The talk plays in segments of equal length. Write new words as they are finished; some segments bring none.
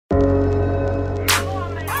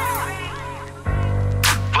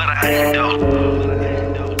Arrriight.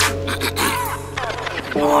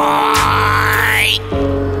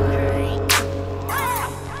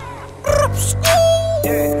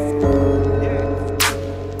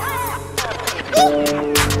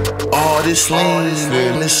 All this lean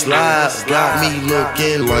and this loud got me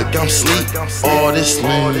looking like I'm sleep. All this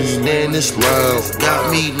lean and this loud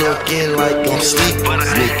got me looking like I'm sleep.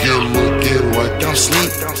 Looking like I'm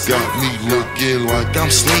sleep. Got me looking like I'm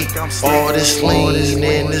sleep. All this lean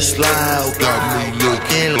and this loud got me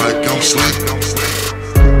looking like I'm sleep.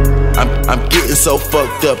 I'm getting so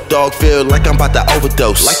fucked up, dog, feel like I'm about to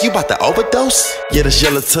overdose. Like you about to overdose? Yeah, this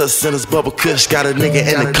yellow tuss and this bubble kush got a nigga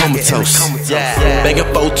in the comatose. Yeah. Banging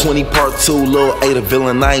 420 part 2, Lil A Da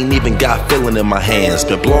Villan, I ain't even got feeling in my hands.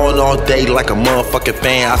 Been blowing all day like a motherfucking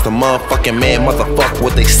fan. I the motherfucking man, motherfuck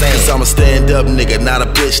what they saying. Cause I'm a stand up nigga, not a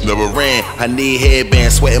bitch, never ran. I need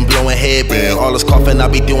headbands, sweating, blowing headband. All this coughing I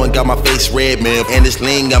be doing got my face red, man. And this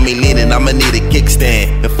lean got me leaning, I'ma need a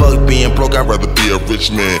kickstand. And fuck being broke, I'd rather be a rich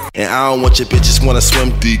man. And I don't want your bitches wanna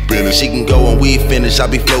swim deep in it. She can go when we finish, I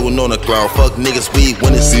be floating on the cloud. Fuck niggas, we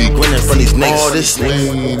when it's grinning from these niggas. All this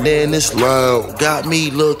lean and this loud got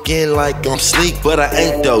me looking like I'm sleep, but I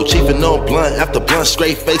ain't though. Chiefin' on blunt after blunt,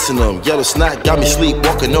 straight facing them. Yellow snot got me sleep,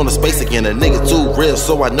 walking on the space again. A nigga too real,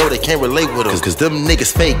 so I know they can't relate with them. Cause them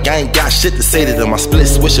niggas fake, I ain't got shit to say to them. I split,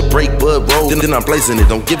 swish, a break, bud, roll, then I'm blazing it.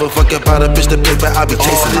 Don't give a fuck about a bitch to pay, but I be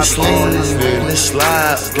chasing this lean and this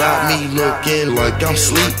loud got me looking like I'm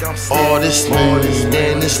sleep. All this lean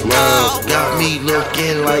and this loud got me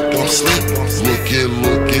looking like I'm sleep.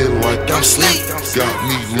 Looking like I'm sleep. Got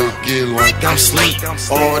me looking like I'm sleep.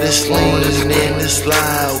 All this lean and this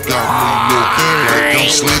loud got me looking like I'm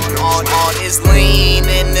sleep. All this lean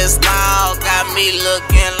and this loud got me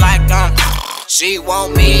looking like I'm. She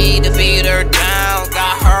want me to beat her down.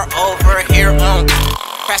 Got her over here on.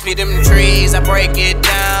 Pass me them trees, I break it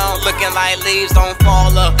down. Looking like leaves don't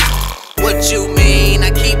fall up. What you mean?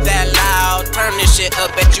 I keep that loud. Turn this shit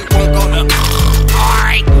up, bet you won't go to.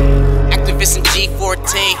 Alright. Activist in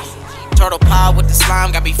G14. Turtle pie with the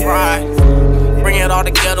slime, got me fried. Bring it all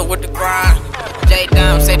together with the grind. J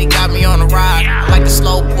Dime said he got me on a ride. I like the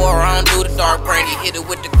slow pour, I don't do the dark brandy. Hit it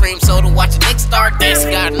with the cream soda, watch the next start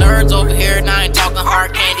dancing. Got nerds over here, and I ain't talking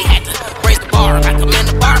hard candy. Had to raise the bar, I come in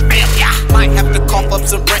the bar, fam. Yeah. Might have to cough up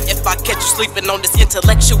some rent if I catch you sleeping on this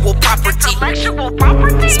intellectual property.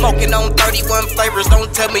 Smoking on 31 flavors,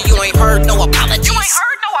 don't tell me you ain't heard no apologies.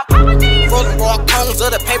 Rolling raw cones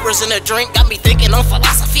of the papers in a drink, got me thinking on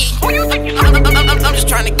philosophy. I'm just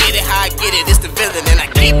trying to get it how I get it. It's the villain, and I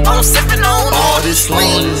keep on sipping on all this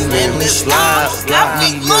lean and this loud got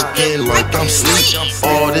me looking like I'm sleep.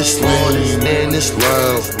 All this lean and this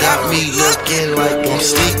loud got me looking like I'm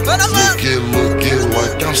sleep. Looking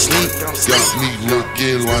like I'm sleep. Got me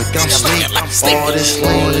looking like I'm sleep. All this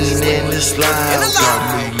lean and this loud got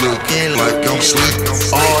me looking like I'm sleep.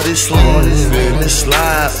 All this lean and this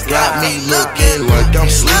loud got me looking like I'm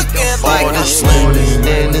sleep. All this lean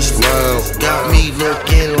and this loud got me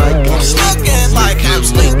looking like I'm sleep. Looking like I'm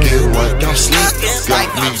sleep.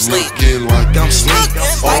 Got me looking like I'm sleep.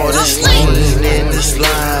 All this lean and this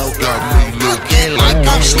loud got me looking like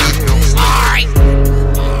I'm sleep. Alright.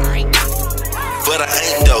 But I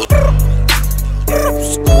ain't though.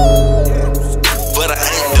 But I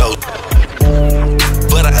ain't though.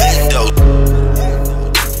 But I ain't though.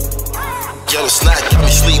 Yellow snot got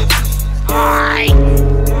me sleep. Alright.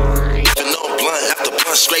 No blunt after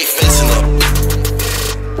blunt, straight facing up.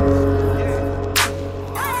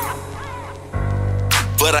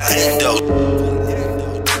 But I ain't though.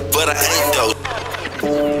 But I ain't though.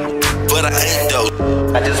 But I ain't though.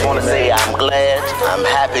 I just want to say I'm glad, I'm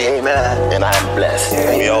happy, amen, and I'm blessed.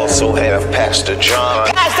 We also have Pastor John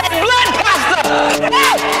Pass that blood, Pastor!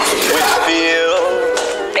 Whitfield,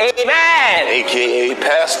 Amen! aka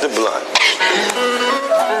Pastor Blunt.